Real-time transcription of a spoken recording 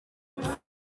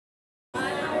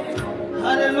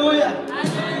Hallelujah.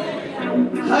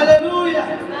 Hallelujah.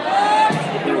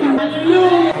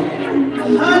 Hallelujah.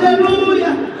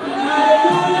 Hallelujah.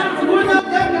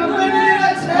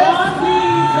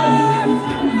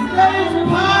 There is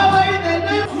power in the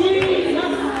name of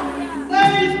Jesus.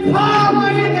 There is power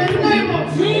in the name of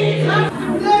Jesus.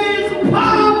 There is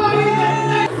power in the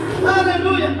name.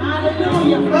 Hallelujah.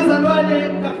 Hallelujah. Bazalwane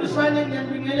kafishane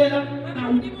ngiyabingelela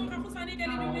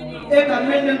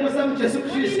egameni lenkosi Jesu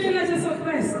Kristu.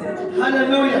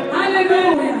 Hallelujah.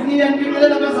 Hallelujah.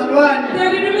 Ngiyabingelela bazalwane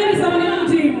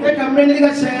egameni lika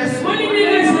Jesu.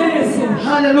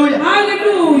 Hallelujah.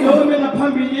 Hallelujah. Yome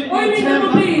ngaphambili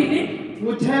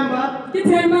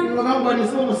Themba ngakangwane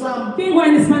sibo sami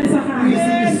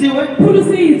ngisiwe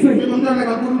phulusizwe ngomntwana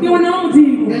kaNkulunkulu ngiyona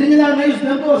umdingo ngelinye ilanga izwi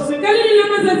lenkosi ngelinye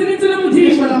lamazwi lintshela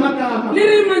umdingo lamagama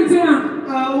lirimanziwa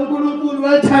uNkulunkulu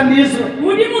walithandiswa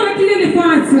mudimo rakile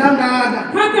lefatsi kangaka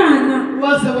hakana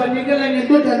waze wanikela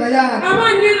ngendodana yakhe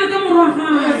abanyela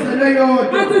kamurahana ezelwe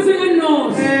yodwa atsizwe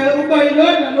nosi uba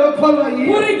yilona lokholwa yini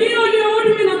urikiyo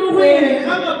liyodwa mina muhwe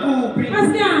amaphuphi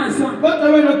asiyasha kodwa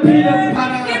wena uphila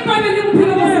kuphakathi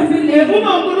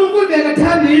uma uNkulunkulu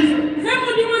bekathandiswa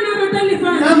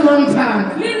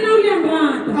namongithanda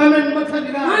amen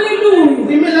bathandika haleluya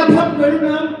ngimela phambi kwenu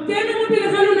nami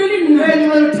ngene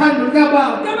uthando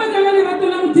likaBaba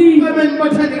amen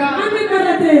bathandika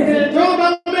njengoba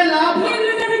ngimelapha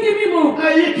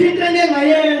ayikho into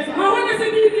engayenza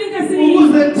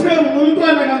ukuze ngithiwe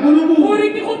ngumntwana kaNkulunkulu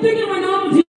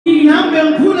nami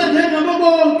ngikhula njengabo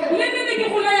bonke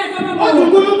kodwa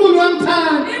uNkulunkulu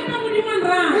wangithanda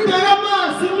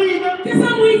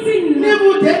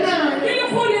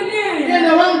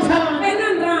yena wangithanda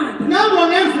nami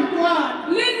wangenza umntwana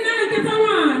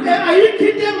ayikho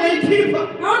into engayikhipha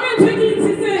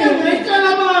engayitshela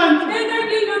abantu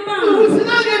ukuthi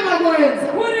nake ngakwenza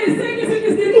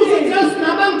ukuze Jesu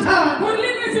nabangithanda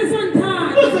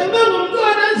ukuze ngibe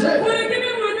ngumntwana nje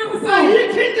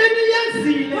ayikho into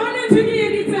eniyenzile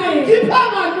angikhipha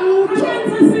lutho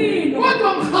kodwa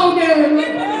ngihawukelwe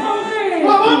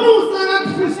wabamusa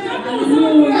kaKristu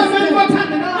amen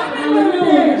bathandeka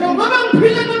njengoba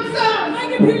ngiphila namhlanje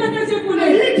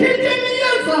ayikho into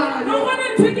eniyenzayo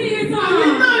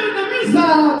anginayo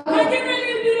nemizamo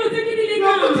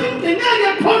nokuthi ngingeke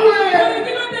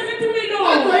ekholweni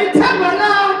kodwa ithemba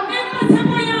lami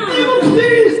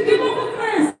libuKristu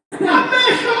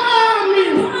amehlo ami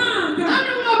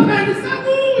ungaphelisa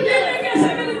kuye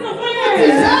ukuthi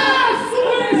Jesu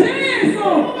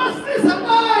ubasiza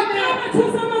abanye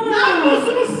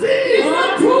namusa usiza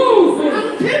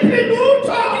angikhiphi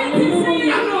lutho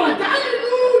angiwadali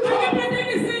lutho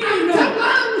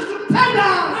angicabangi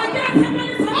sumthandazo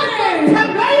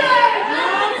ngithembe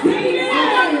yena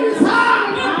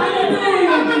angangisanga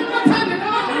amen bathandeka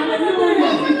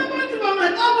abanye abantu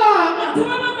bangacabanga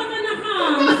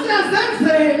uma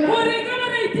siyazenzela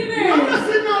noma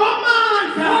sinawo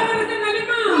amandla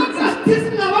kodwa sithi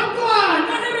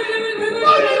sinabantwana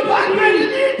kodwa ibhayibheli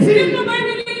lithi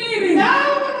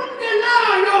yawo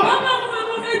nomngelayo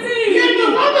yena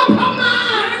wabapha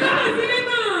amandla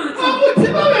ukuthi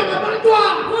babe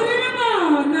ngabantwana.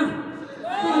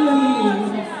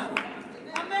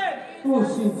 Oh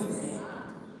Jesus.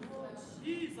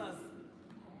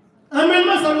 Amen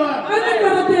bazalwane.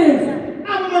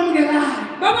 Abamamngelayo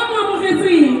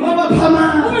wabapha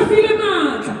amandla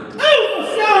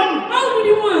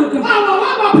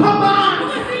wabapha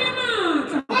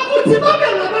amandla ukuthi babe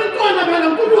ngabantwana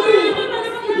bakaNkulunkulu.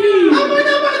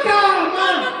 Amanye amagama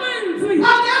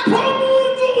akekho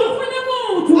umuntu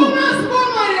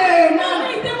ongasibonga yena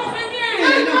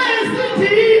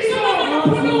engayesindiso.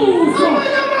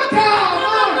 Amanye amagama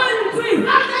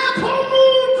akekho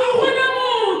umuntu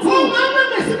ongaba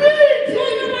nesibindi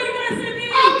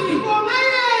akusibonga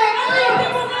yena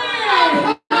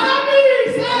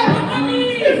aphakamise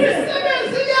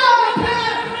imisebenzi yakhe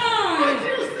athi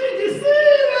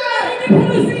usindisiwe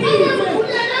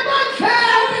akukhulele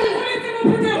emadleni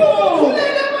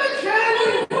akukhulele emadleni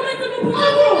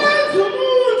akumenzi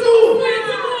umuntu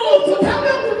ukuthi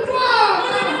abe ngumntwana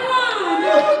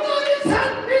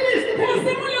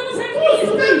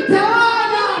usuke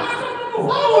mdala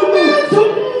awumenzi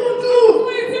umuntu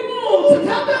ukuthi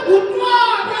abe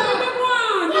ngumntwana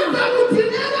kodwa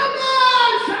kudingeka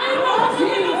amandla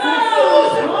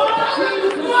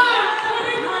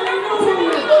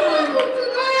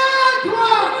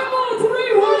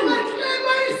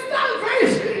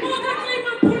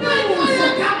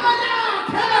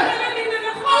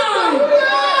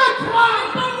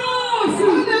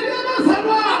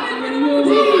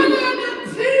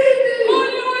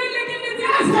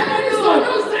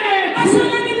Hallelujah.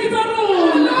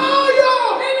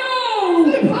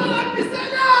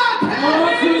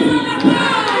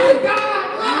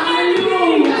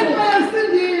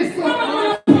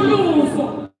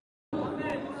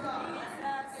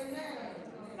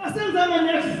 Asenzanga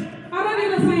next.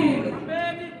 Aranina siphi.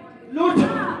 Lutho.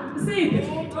 Siphi.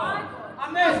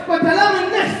 Amen. Badalana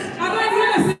next.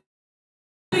 Aranina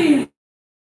siphi.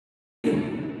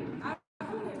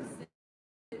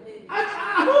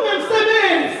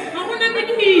 Akungemsebenzi.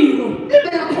 Akunamithiro.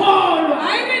 Ngiyakholwa.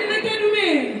 Hayi benginekela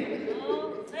umeli.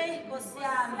 Hey, Nkosi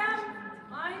yami.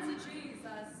 Mighty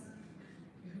Jesus.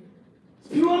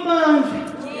 Siphiwa amandla.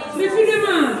 Lifile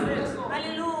manje.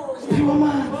 Hallelujah. Siphiwa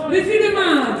amandla. Lifile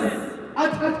manje.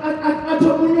 Athi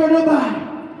omunye lobani.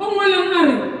 Ongwala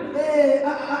ngare.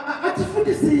 Athi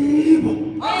futhi sibo.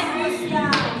 Hey, Nkosi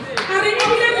yami.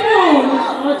 Arinibile ngibona.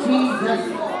 Oh Jesus.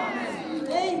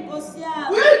 Hey, Nkosi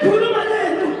yami. Uyikhuluma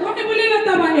lento. Wakibulela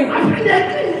taba e. Aphinde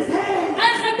eqinise.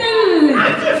 Ayikhathalele.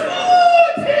 Athi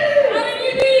futhi.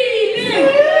 Arinibile.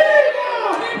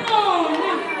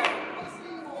 Ngibona.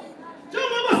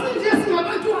 Njengoba sinje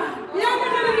singabantwana.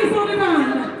 Yakuqalekisa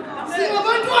ulibana.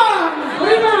 Singabantwana.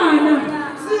 Ulibana.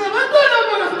 Singabantwana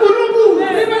bakaNkulunkulu.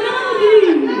 Ulibana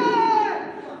bamudini.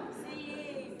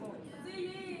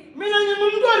 Mina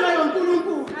ngingumntwana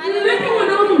kaNkulunkulu. Ngilethi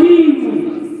wona umudini.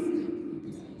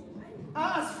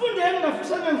 Asifundeni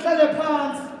ngafishane ngihlale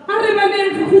phansi.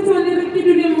 Aribaleni khutswane re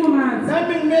kidule moratsa.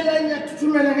 Nami ngimele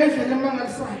ngiyathuthumela ngendlela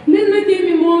emangalisayo. Nna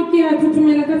ke mo ke a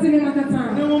thuthumela ka tsela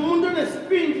makatsana. Ngingumuntu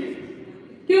onesibindi.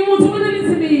 Ke motho o na le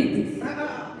sebete.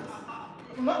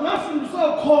 Ngafundiswa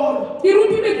ukholo. Ke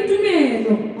rutile ke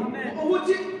tumelo.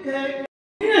 Ukuthi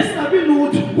ngingesabi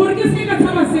lutho. Gore ke se ka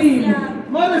tshaba selo.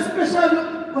 Mara special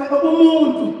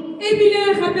umuntu.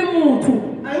 Ebile gape motho.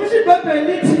 Angisho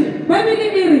iBhayibheli lithi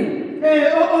Bibele e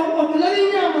re obulala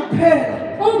inyama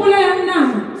phela. o bolayang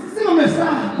nama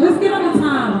Singamesaba. re se ke ra mo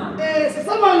tshaba.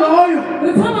 Sisaba loyo.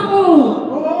 Re tshaba o.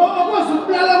 Okwazi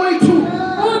ukubulala kwethu.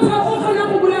 O kgona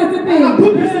go bolaya tse pedi.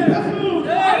 Akubhubhise umphefumulo.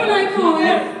 A bolaya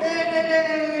moya.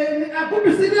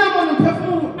 Akubhise inyama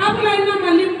nomphefumulo. A bolaya nama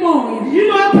le moya.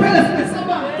 Yilo phela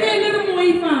sinesabayo. Ke le re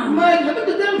moifa. Manje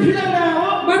abantu engiphila nawo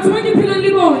Batho ba ke phelang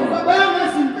le bona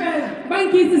bayangazi impela ba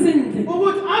nkitse sentle.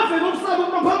 ukuthi ave nokusaba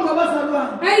ngaphambi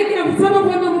kwabazalwane. Ai ke a go tshaba go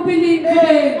ema mo pele.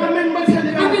 Amen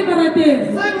bathandekayo. Amen barateng.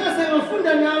 Sengase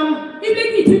ngafunda nami Ebile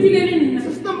ke ithutile le nna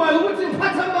sinombayo ukuthi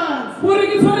ngiphatha amanzi. gore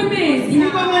ke tshware metsi.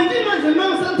 Ngiba ngendima nje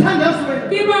mangisalithandazweni.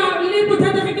 Ke ba le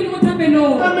bothata ge ke le mo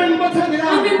thapelong. Amen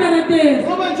bathandekayo. Amen barateng.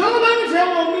 Ngoba njengoba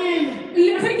ngijengomile.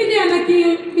 Ge ke le yana ke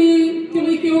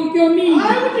omile.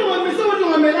 Hayi ukuthi ngomise ukuthi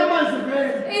ngamela amanzi vele.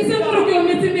 E se gore ke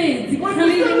ometse metsi. Ke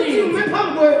kgalile Ukuthi metsi. ume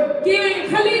phambi kwenu. Ke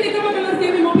kgalile ka baka la re ke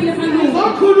eme mo pele ga lona.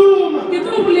 Ngizokhuluma. Ke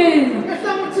tlo bolela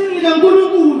Ehlangothini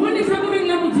likaNkulunkulu. mo letlhakoreng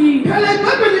la Modimo. Phela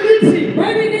iBhayibheli lithi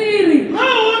Bibele e re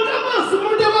ngawo wonke amazwi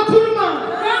umuntu abakhulumayo.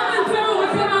 ka mantswe a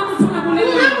otlhe a motho a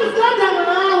bolelang Uyangizithanda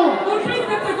ngawo. o tlo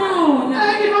ikatsa ka ona.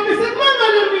 Ngivamise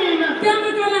kumangala mina. Ke a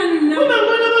makala nna Uma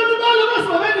ngibona abantu balwa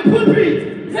basibabeka i-pulpit.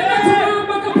 ge batho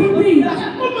ba ka pulpit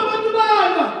Uma abantu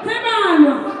balwa ge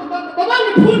balwa babanga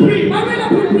i-pulpit. ba lwela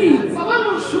pulpit Babanga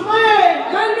ushumayela.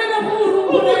 ba lwela go Ukuthi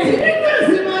rurumela into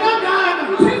enzima kangaka.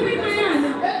 tlhakwima yana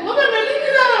Ngoba ngelinye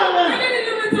ilanga ka le le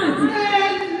le matsatsi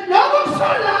lokho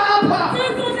kusolapha. tse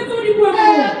tsotlhe tse o di buang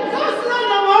mo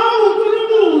Uzosilanda ngawo o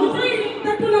uNkulunkulu. tlo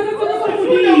itatola ka tsone go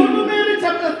Funda Modimo. uNumeri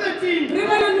chapter 13. Re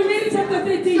bala Numeri chapter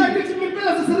 13 Sakithi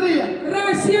impela sesiriya. ra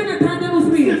shiana thata mo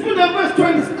spirit Sifunda verse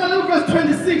 20, start with verse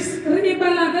 26. re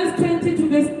bala verse 20 to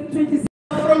verse 26.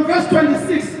 From verse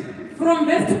 26. From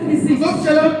verse 26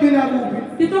 Ngokutshela ukugcina kuphi.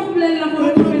 ke tlo go bolelela gore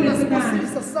go feletse kae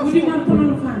Modimo a re kgona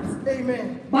lo fatshe. Amen.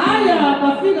 Baya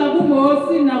bafika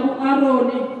kuMosi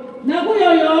naku-Aroni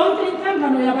nakuyo yonke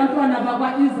inhlangano yabantwana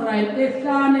bakwa-Israyeli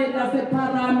ehlane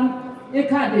lasePharani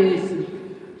eKhadeshi.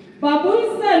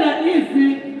 Babuyisela izwi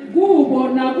kubo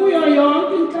nakuyo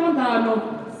yonke inhlangano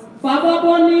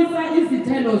bababonisa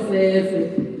izithelo zezwe.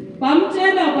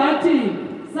 Bamtshela bathi,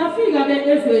 safika-ke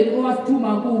ezweni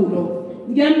owasithuma kulo.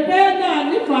 Ngempela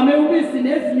livame ubisi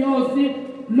nezinyosi,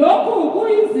 lokhu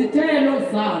kuyizithelo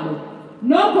zalo.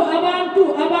 Nokho abantu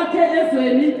abakhe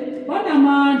ezweni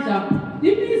banamandla,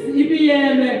 imizi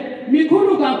ibiyelwe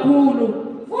mikhulu kakhulu,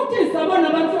 futhi sabona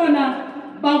abantwana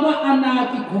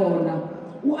bakwa-Anaki khona.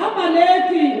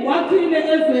 U-Amaleki wakhile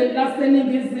ezweni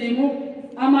laseningizimu,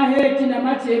 amaHethi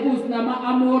namaJebusi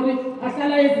nama-Amori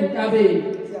ahlala ezintabeni.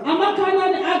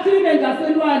 AmaKhanani akhile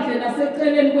ngaselwandle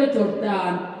naseceleni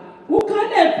kweJordani.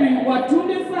 uKhalebi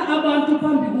wathulisa abantu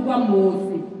phambi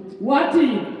kukaMosi, wathi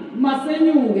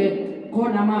masenyuke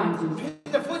khona manje.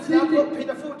 Pinda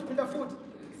futhi.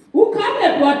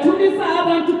 uKhalebi wathulisa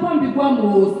abantu phambi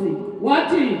kwaMosi,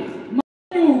 wathi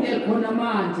masenyuke khona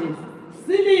manje,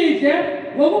 silidle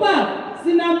ngokuba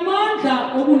sinamandla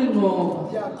okulinqoba.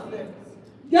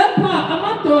 Kepha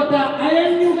amadoda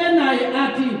ayenyuke naye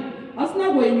athi,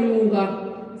 asinakwenyuka,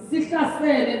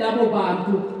 sihlasele labo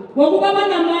bantu ngokuba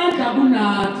banamandla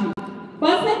kunathi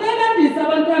basebelandisa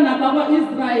abantwana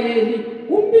bakwa-Israyeli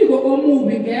umbiko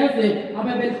omubi ngeze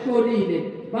ababelihlolile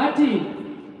bathi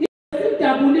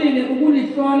sidabulile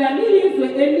ukulihlola liyizwe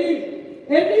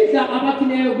elidla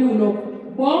abakhileyo kulo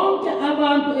bonke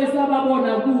abantu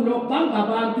esababona kulo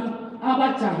bangabantu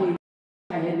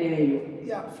abajaheleyo.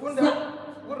 Yeah, funda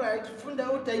right. Funda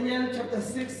Daniel chapter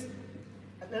 6.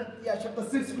 Yeah, chapter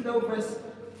 6 funda verse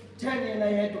 10 yena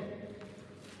yedwa.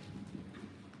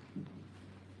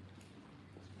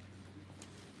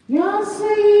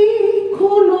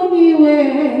 Yaseyikhulumiwe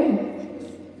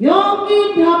yonke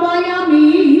indaba yami.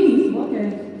 Okay.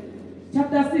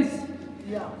 Chapter 6.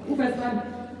 Yeah. Verse 1.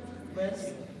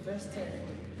 Verse 10.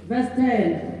 Verse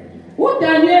 10.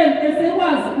 uDaniel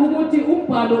esekwazi ukuthi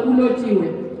umbhalo ulotshiwe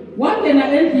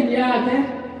wangena endlini yakhe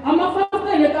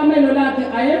amafasitela ekamelo lakhe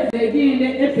ayevekile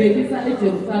ebhekisa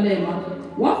eJerusalema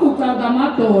waguqa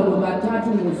ngamadolo kathathu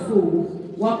ngosuku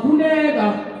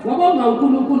wakhuleka wabonga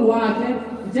uNkulunkulu wakhe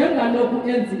njengalokhu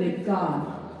enzile kuqala.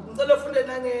 Ngicela ufunde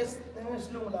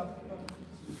nangesilungu lapho.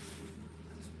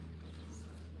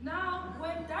 Now,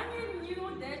 when Daniel knew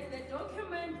that the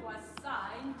document was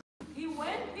signed, he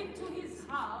went into his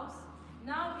house.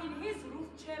 Now, in his roof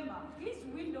chamber, his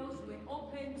windows were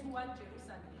open toward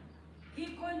Jerusalem. He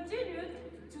continued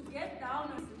to get down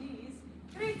on his knees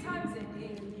 3 times a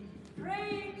day,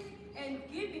 praying and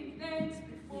giving thanks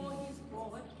before his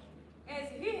God, as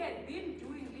he had been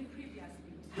doing it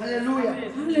previously. Hallelujah.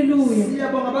 Hallelujah.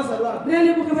 Siyabonga bazalwane.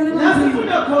 Ngiyalibuka bana La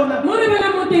sifunda khona. Mure bala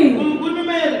moteng.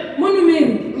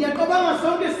 Monumeri. Ngiyaqobanga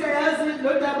sonke siyayazi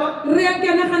lo daba. Re ya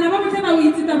kana gana ba botsa ba o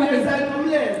itse taba e.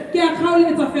 Ke a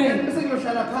kgaoletsa fela. Bese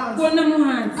ngiyohlala phansi. Kona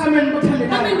mohansi. Amen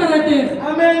bothandekayo. Amen barateri.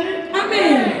 Amen.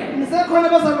 Amen. Nisekhona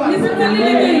bazalwane. Nisekhona.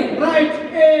 Right.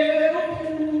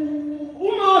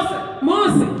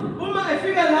 Mose. Uma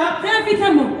efika la. Efika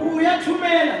mo.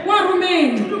 Uyathumela. Wa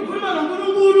rumela. Ukhuluma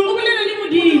noNkulunkulu. Ukulela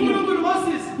limudimu. uNkulunkulu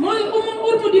Moses.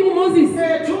 Umudimu Moses.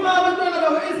 Thuma abantwana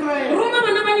bakwa-Israyeli. Roma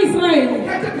bana ba-Israyeli.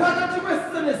 Ukhethe phakathi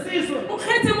kwesizwe nesizwe.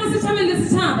 Ukhethe mo setšhabeng le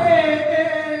setšhaba.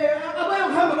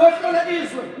 Abayohamba bayohlola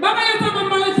izwe. Ba yetsa mama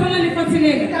ba tlhola lefatshe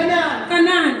lele.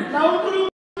 Kanana. La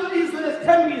uNkulunkulu izwe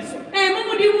lesithembiso. Mo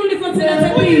modimo lefatshe la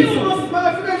tshepiso.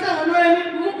 Bafika ehlanganweni.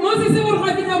 Moses o re ga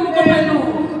fitlha mo kopanong.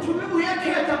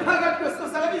 Uyakhetha phakathi kwesizwe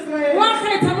sakwa-Israyeli. Wa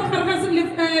kgetha mo gare ga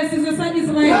sizwe sa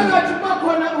Israyeli. Phakathi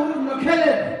bakhona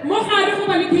noKhaleb. Mo gare go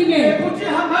ba le Caleb. Uthi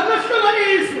hamba lohlola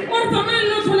izwe. O re tsamaya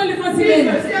lo tlhola lefatshe lele.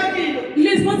 Izwe siyakile.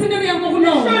 Lefatshe le re yang mo go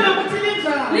lona. Hlola ukuthi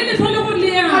linjani. Le tlhole gore le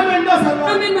yang. Amen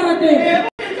bazalwane. Amen barateng.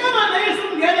 Inhlangano yesu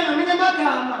ungene ngamanye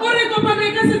amagama. O re kopano e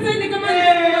ka se tsene ka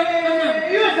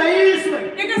Iyodla izwe.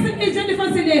 e ka se eje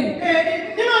lefatshe lele.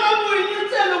 Ningakabuyi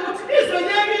ngitshela ukuthi izwe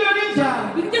liyakilo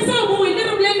linjani. Ke so bue le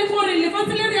re bolelle gore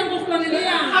lefatshe le re yang go go lona le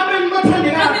yang. Amen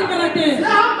bathandekayo. Amen barateng.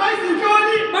 Sihamba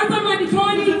izinhloni. Ba tsamaya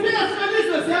ditlhoni. Sifika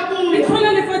sihlaliswe siyabuya. Ditlhola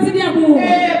lefatshe di a boa.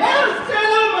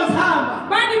 Bayasitshela uma sihamba.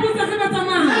 Ba di botsa ge ba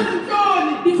tsamaya.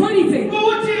 Izinhloni. Ditlhoni tse.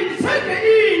 Ukuthi nithenge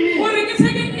ini. Gore ke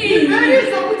check eng.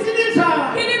 Ngibekisa ukuthi linjani.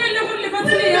 Ke lebelle gore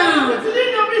lefatshe le yang. Ukuthi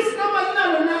linobisi noma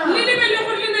linalo na. Le lebelle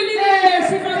gore le na le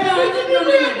sifaka.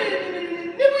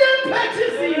 Nibuye niphethe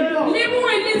izinto. Le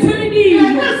bue le tshwere dilo.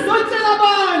 Nesizotshela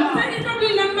abantu. Tse di tlo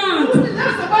bolelang batho. Ukuthi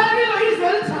lasa bayakilo izwe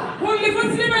linjani. Gore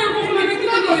lefatshe le ba yang go go lona ke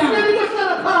le yang.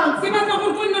 Ngiyohlala phansi. Ke batla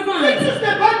gore go nna fatshe. This is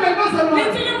the Bible bazalwane.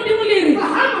 Lentswe la modimo le re.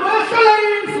 Bahamba bayohlola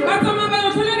izwe. Ba tsamaya ba yo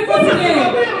tlhola lefatshe lele.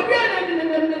 Babuye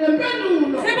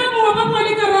nempendulo. Ge ba boa ba bua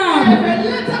le karabo.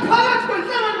 Beletha phakathi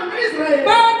kwenhlangano nama-Israyeli.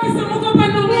 Ba tlisa mo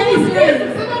kopanong ya Israele.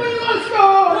 Sebabuye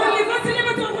bayohlola. Gore lefatshe le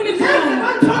batla go le tlhola.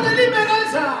 Bathole lime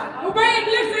kanjani. Ba ye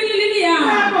lefatshe le le yang.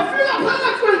 Bafika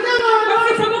phakathi kwenhlangano. Ba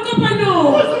fitlha mo kopanong.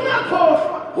 Uze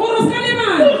ungakhohlwa. Gore o ska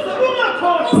lemala. Uze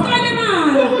ungakhohlwa. O ska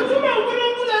lemala. Ukuthi uma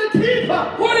uNkulunkulu alikhipha.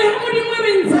 Gore ge modimo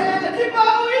re ntsha. Ekhipha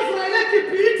u-Israyeli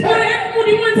eGibhithe. Gore ge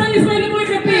modimo a ntsha Israele mo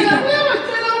Egipeta.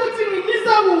 Uyabatshela ukuthi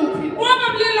ngingisa kuphi. Wa ba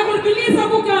bolelela gore ke le isa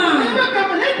ko kae.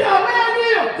 Amagama nendawo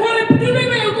eyakiyo. Gore tulo e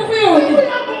ba yang ko go yone.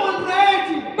 Uyabo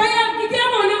already. Ba ya ke ya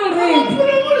bona already.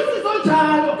 uNkulunkulu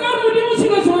sizonjalo. Ka gore modimo o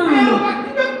tshilo jwalo.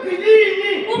 Bakhiphe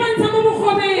ebugilini. O ba ntsha mo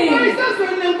bogobeng.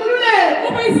 Bayisazweni nenkululeko. O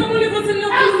ba isa mo lefatsheng la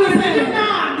kgololosego.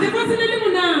 Lefatshe le le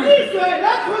monate. Izwe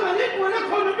lakhona ligcwele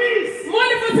khona ubisi. Mo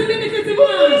lefatsheng le le tletseng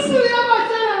mašwi. uNkulunkulu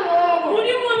uyabatshela ngoko.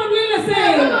 Modimo wa ba bolelela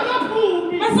seo.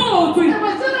 Bangakaphumi. Ba sa otswe.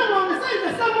 Yabatshela ngesandla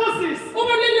sikaMoses. O ba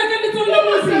bolelela ka letsogo la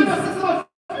Moses.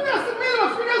 Bafika simele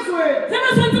bafika ezweni. Ge ba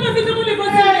tshwanetse ba fitlhe mo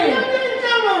lefatsheng.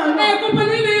 Inhlangano.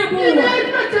 Kopano e ne ya boa.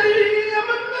 Iphethe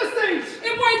ama-message. E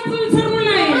boa e tshwere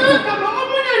molaetsa. Amagama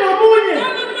omunye nomunye. Ka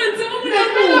mantswe o mole Kumele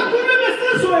mongwe. akhulume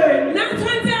esizweni. Na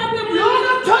tshwanetse a bue mo.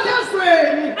 Noma kuthola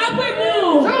ezweni. A bue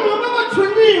moo. Njengoba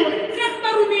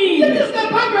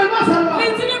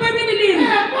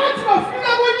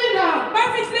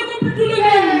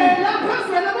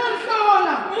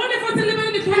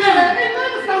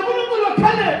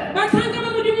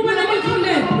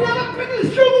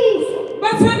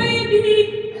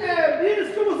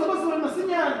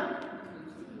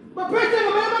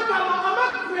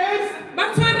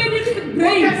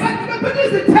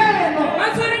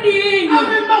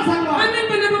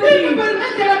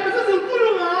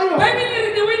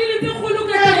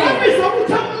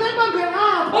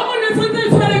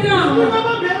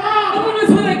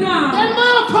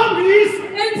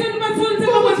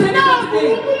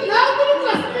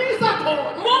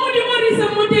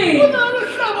Spain. Amen.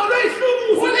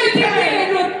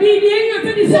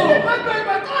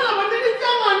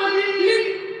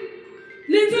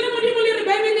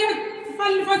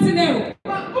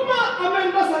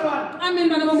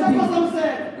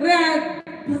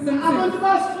 abantu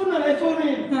basifuna la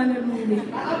efonini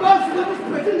abafuna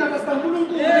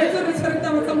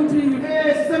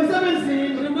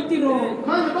sisemsebenzini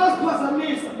manje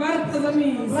basiphazamisa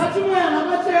bathi moya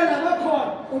ngabatshela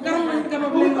bakhona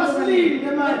ubasilinde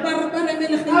manje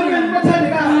amen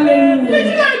bathandekayo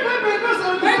ithi iBhayibheli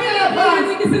basawunikela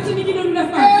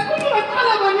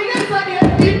baqala banikeza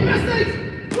i-message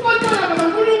kubantwana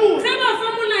bakaNkulunkulu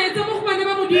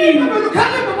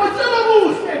khale babatshela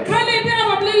kuhle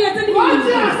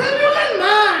wathi asenyuke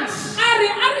manje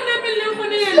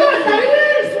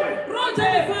siyodlaliswe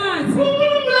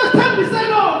uNkulunkulu asithembise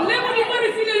lona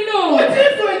uthi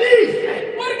izwe lihle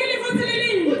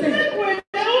uthi ligwele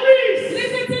ubisi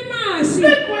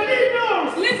ligwele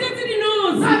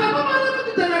inosi akababala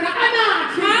amadodana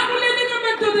ka-Anakhi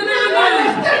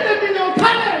understande mina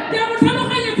uKhalebe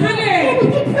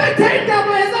ukuthi uphethe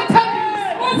indaba yezakhabiso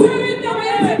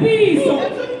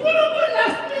uNkulunkulu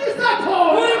asimisa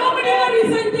khona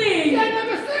yena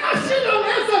besekashilo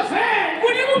ngezo vele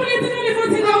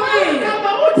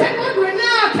ngama uthi engqondweni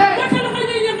yakhe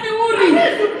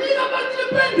alizukunika abantu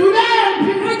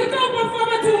ipendulemphi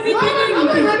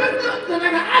abazabedodana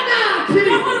ka-Anakhi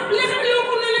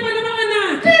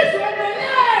izwe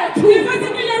lethu izwe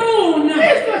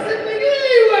sinikiwe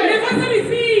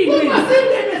uma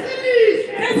singene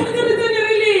silihle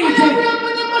ayabuya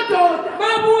amanye amadoda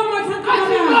athi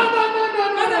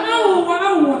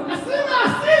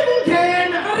asingasiki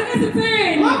ukungena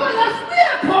ngoba la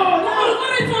siya khona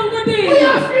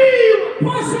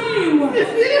uyafiwa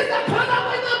sifikisa khona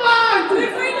abanye abantu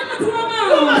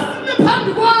uma sime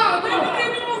phambi kwabo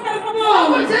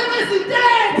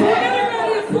njengezintethe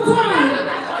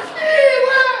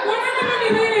bakhohliwe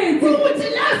ukuthi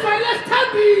leswa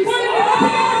lesithambiso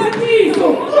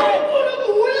uNkulunkulu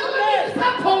kuhulumisa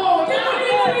khona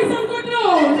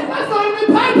ithi bazona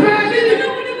iBhayibheli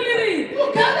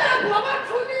uKhalebe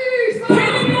wabathulisa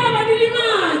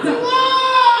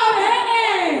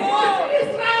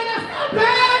Israyeli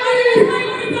asabheli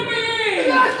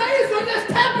ilahla izwe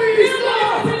lesithambiso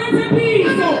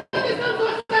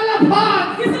sizohlala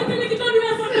phansi sifuna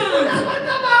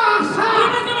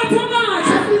abantu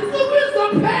abasha izinsuku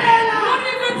izophela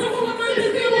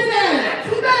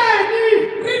sifike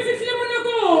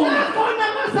ethubeni nakhona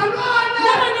abazalwane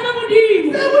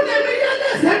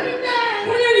sekunemiyalezo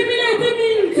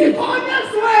eminengi sikhona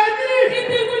ezweni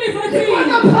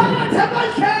sikhona phakathi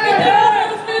ebandleni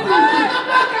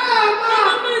amagama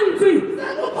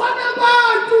sekukhona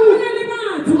abantu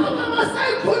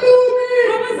abangasayikhulumi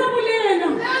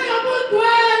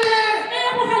eyobundwele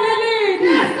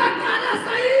esaqala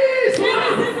sayiswa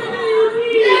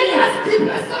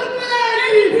eyasikhipha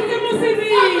esonweni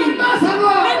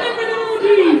abazalwane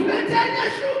bethene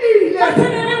ehlukile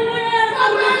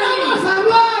abela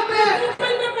abazalwane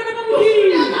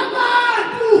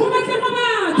ufuneka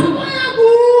abantu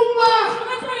abayakuma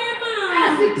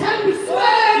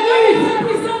esithembisweni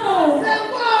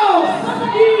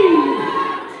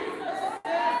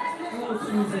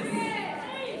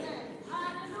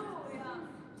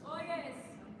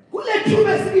kule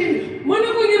thuba esikile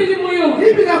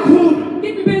ibi kakhulu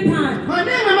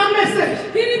maningi ama-message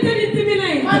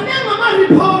maningi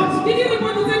ama-report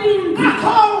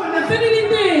akhona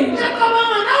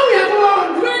uyacabanga nawe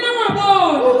uyabona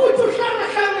ukuthi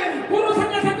uhlangahlangene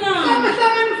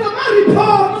uhlangahlangene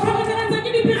ama-report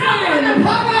akhona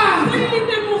phakathi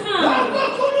wonke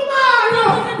okhulumayo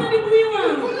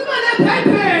ukhuluma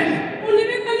neBhayibheli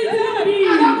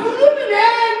akakhulumi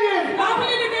nenye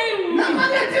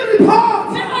namaletha i-report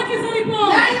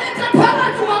yayiletha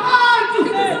phakathi kwabantu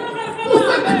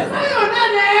usebenzisa yona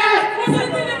leyo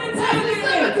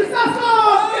ayisebenzisa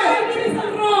sonke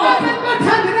abantu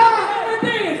bathandekayo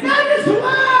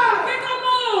nalizwa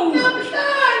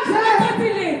namhlanje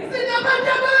sinabantu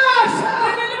abasha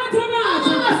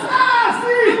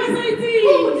abangasazi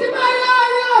ukuthi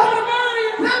bayaya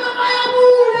noma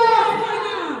bayabuya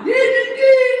yini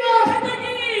inkinga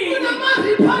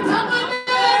kunama-report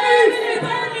amaningi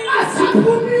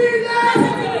asiphumile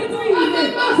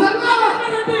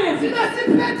abazalwane thina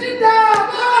siphethe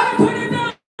indaba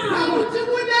ukuthi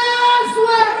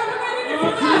kunezwe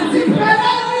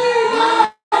asiphelelile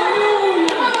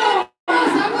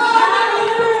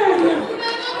abazalwane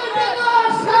kunabantu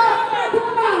abasha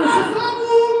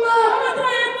asokuma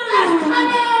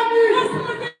esikhaleni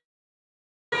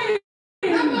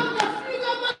nabangafika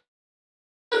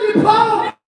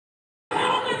ama-report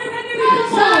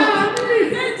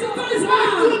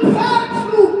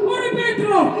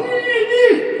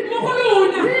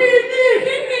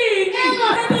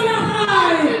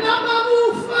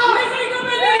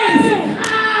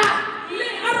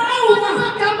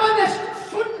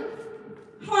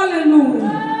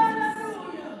Hallelujah.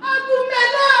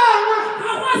 Akumelanga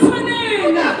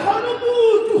Awasanela. khona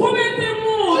umuntu Kubete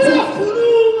umuntu.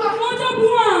 uyakhuluma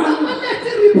Ojabuwana.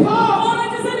 amalethe report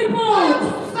Olethe report.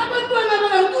 sabantwana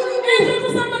bakaNkulunkulu Eje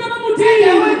kusambana bamuthi.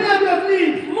 endaweni yabo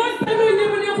yokulima. Moselunye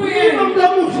mune Ima kuyena.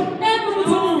 mntamuhle. Ema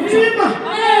muthomuthi. Ima.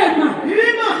 Ema.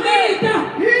 Ima. Leta.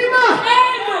 Ima.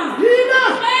 Ema. Ima.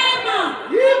 Ema.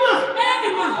 Ima.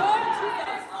 Ema.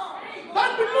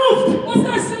 Can't be moved.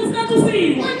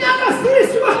 Usikatusiwa.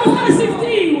 Unyakaziswa.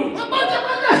 Usikashiftiwa. Abantu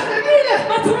abalahlekile.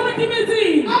 Bathola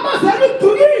bakimezini. Abazali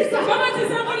ukudukisa. Babathi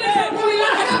sakoleka kulila.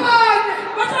 Abanye.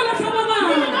 Bathola hlabamama.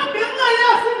 Mina ngenxa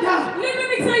yazi indaba. Lena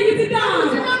nikusayithi dama.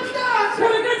 Namhlanje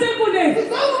Kurekaje kule.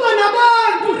 sizokuba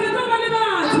nabantu Kuretoba le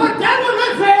bantu. abadalwa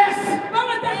ngevesi.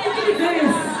 Babathatha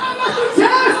ikilivesi. Abathi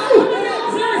Jesu.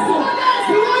 Jesu.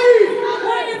 Waziwa yini?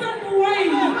 Wayeza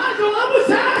mbuwaini. Manje ngabe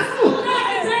uJesu.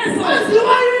 Jesu.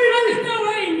 Waziwa yini? Anita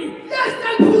waini.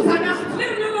 Yasiphuza na.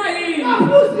 Lena waini.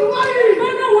 Waziwa yini?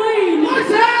 Bana waini.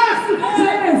 Jesu.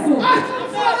 Jesu. Athi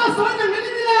ufana sona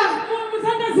ngelinye ilanga.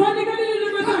 Muthandazwane kalile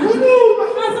namathathu. Khuluma.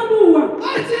 Asabuwa.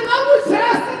 Athi ngabe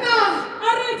uJesu na.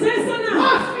 Are Jesu na.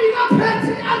 Wafika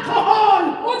phethe i-alcohol.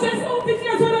 uJesu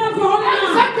uphithile sona alcohol na.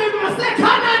 Emhlabeni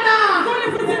wasekhana na. Kole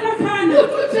futhi lakhana.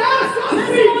 Uthi uJesu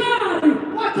wafika.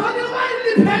 Wathola iwayini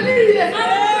liphelile.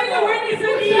 Ayile wayini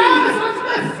ifelile. Jesu athi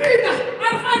befika.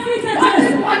 Afafithe Wathi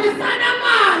Jesu. gcwalisana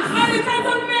amanzi.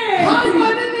 Alikhaza mmeli.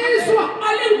 Ayiboniniswa.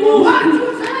 Alingubi. Wathi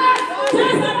uJesu.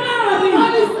 Jesu mari.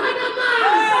 Gcwalisana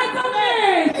amanzi. Alikhaza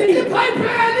mmeli.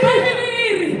 IBhayibheli.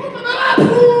 Bayibili. Uma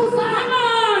babaphuza.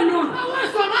 Abanwa.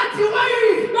 Awezwa ngathi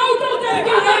wayini.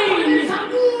 Bawutoteka wayini.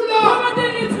 Injabulo.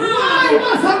 Babateni Hayi thayo.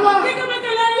 bazalwane.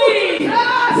 Ikamakalayi.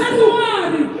 Jesu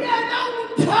mari. Yena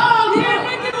umthombo.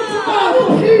 Yena ke umthombo.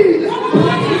 Uphile.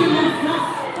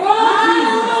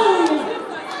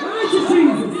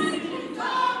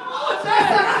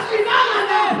 uJesu akafikanga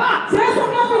lapha.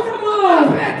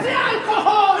 Phethe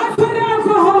i-alcohol.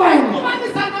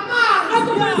 Ubanisa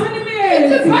namanzi.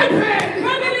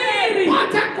 IBhayibheli.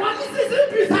 Wathi agcwalisa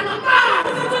izimbiza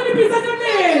ngamanzi.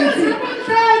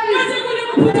 Esemandleni.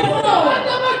 Abantu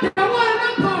abadakwayo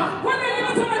lapha.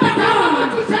 Badakwa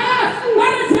bathi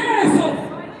uJesu.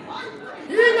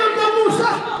 Yini mntamusa?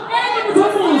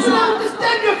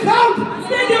 Stand your ground.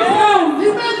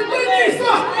 Imele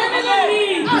iqiniswa.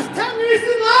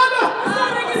 Asithengisi ngalo.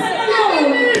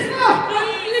 Iqiniso.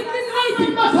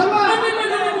 Bazalwane.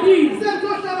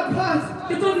 Senzohlala phansi.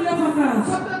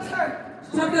 Chapter 10.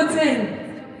 Chapter 10.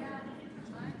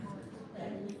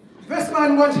 Verse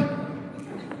 1, what?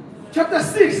 Chapter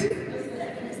 6,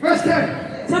 verse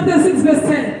 10. Chapter 6 verse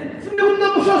 10. Funa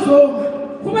umnamuhla uzoma.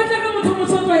 Kubatleka motho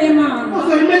motsotso yemang.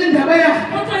 Uzoyimela indaba yakhe.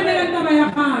 O tlo emela taba ya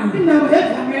gae. Indaba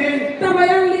evangeli. Taba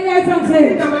ya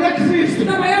efangeli. Indaba yaKristu.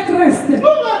 Taba ya Kreste.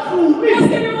 Ungaphumi. O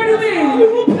se ke mo dumele.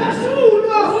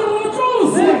 Ukuphezulwa. Gore o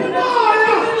tlose.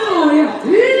 Umoya. Umoya.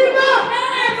 Yima.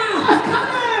 Ema.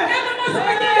 Asikhamele. Ema mo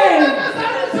sebakeng.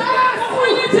 Abazali uJesu. O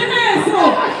ilethe Jesu.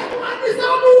 Abahlukanisa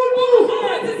umuntu. O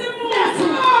etsitse motho.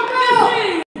 Yesona.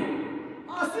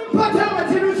 Asimphathanga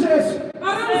thina uJesu.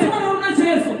 Ara mo sebana rona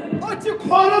Jesu. Othi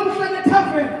khona umhlane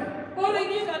ethaveni. O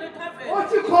reng ingane thafe.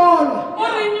 Othi khona. O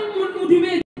reng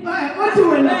modumedi. Othi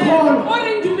wena khona. O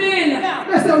reng dumela.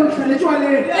 Bese umhlane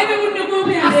etshwaleni. Ebe o nne ko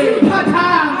be ya. Asimphathanga.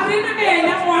 Are na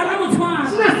ena o ara motshwana.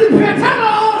 Sina siphethe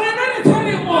lo. Rena le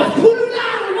tshware mo.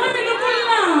 Asikhululanga. Mo be lo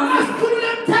kolla. Asikhulule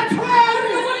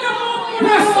emthethweni. Kolla mo.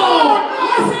 Yesona.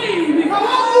 Asibi.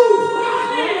 Awufa.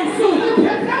 Yesu.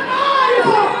 Siphethe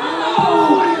nayo.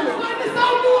 Uhlukanisa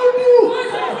umuntu.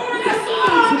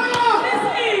 Yesona.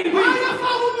 Ayafaka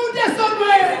umuntu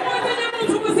esondweni.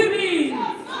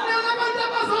 Abantu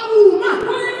abazokuma.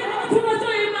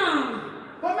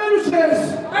 Bamele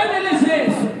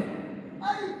uJesu.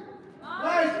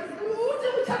 Right. Uthi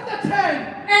chapter 10.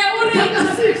 Chapter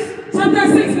 6. Chapter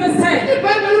 6 verse 10.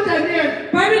 IBhayibheli uDaniel.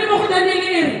 Bible mo go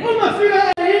Daniel. Uma fika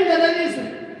yingelalise.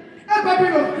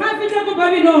 eBabylon. Hafika ko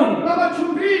Babylon.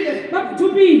 Babathumbile.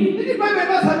 Bakuthubile. IBhayibheli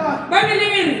bazalwane. Bible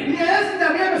ngiri. Ngiyayazi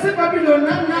indaba yabo seBabylon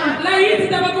nana. La yithi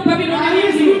taba ko Babylon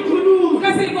Ayizi yithi. ukukhuluma.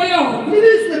 Kasi ko yo.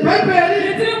 Ilizwi leBhayibheli.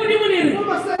 Letsile mo dimonere.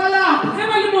 Uma sebalapha.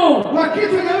 Seba limo.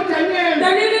 Wakhithwa nguDaniel.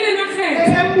 Daniel le nakhe.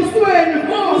 Embusweni.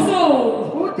 Moso.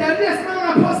 uDaniel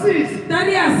singaphosisi.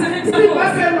 Darius sekhetsa ko.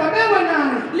 IBhayibheli wabekwa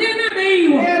naye. Lena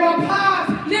beyiwa.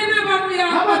 Waphatha. Lena babuya.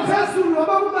 Abaphezulu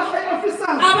abakuma-high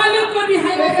officers. Abaleko di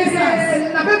high officers.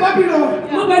 NabeBabylon.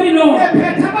 Mo Babylon.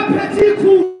 Ephethe abaphethe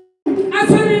ikhulu.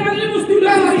 Asori ali mo studio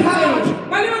Bathathu.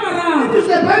 bali ba mararo.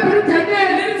 Ilizwi leBhayibheli uDaniel.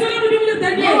 Letsile mo dimole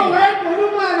Daniel.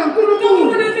 Wayengolumala Ka uNkulunkulu.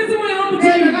 bona tletse mo ya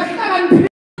modimo. Akahlakaniphile.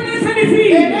 Ana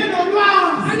tlhalefile.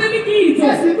 Enolwazi. Ana le kitso.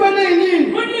 Ezintweni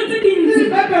ey'ningi. Mo di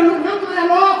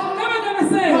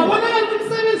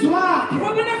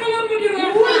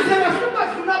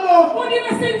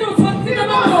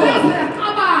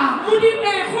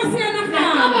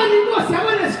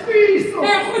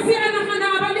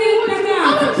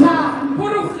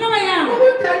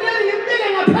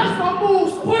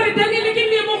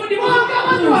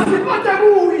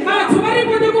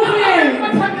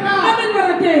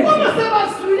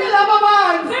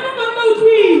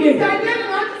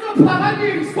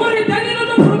Uri Daniel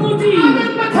lo promotivo.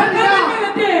 Amen, Matanda.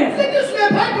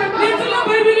 Let's la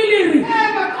Bible liri.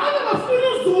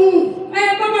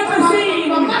 Baba tasini.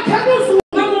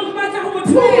 Baba mbata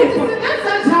kumutwepa.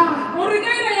 Uri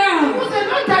gaira ya.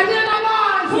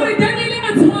 Uri Daniel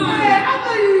matwa.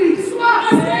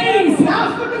 Asisa.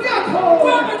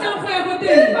 Kwa mbata kwa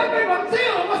kote.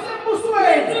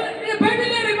 Bible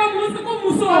liri bamusa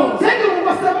kumuso.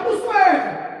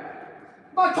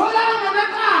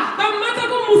 Bamata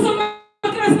kumuso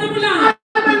makras namula.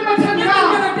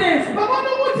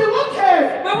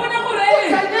 Babona gore.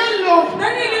 Daniel yo.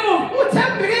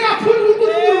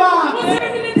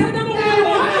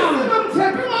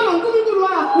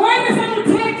 Why is that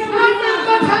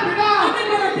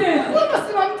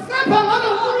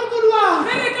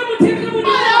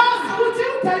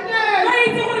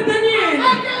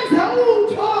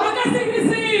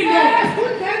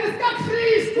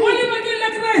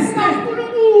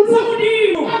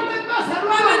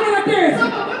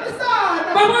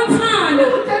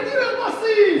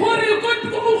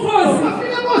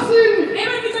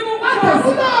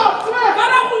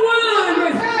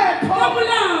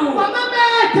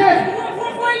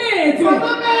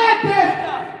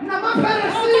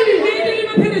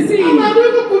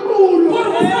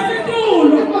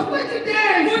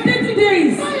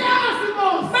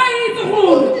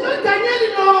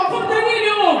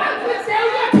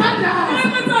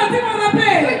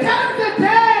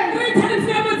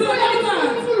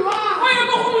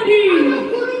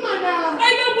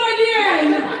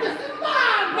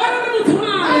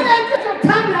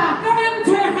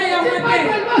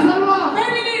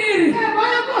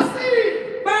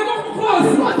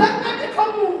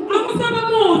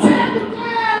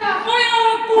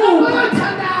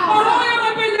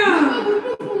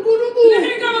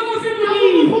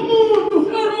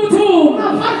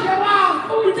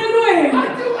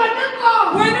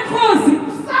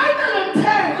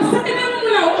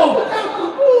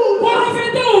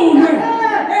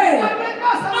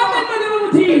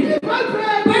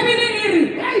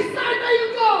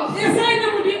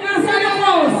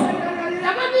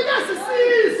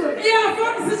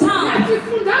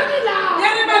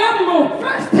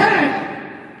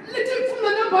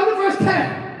take?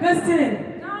 Verse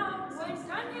 10.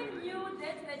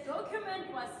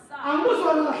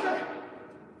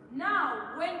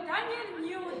 Now, when Daniel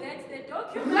knew that the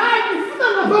document was signed,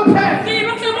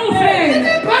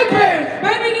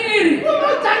 Bible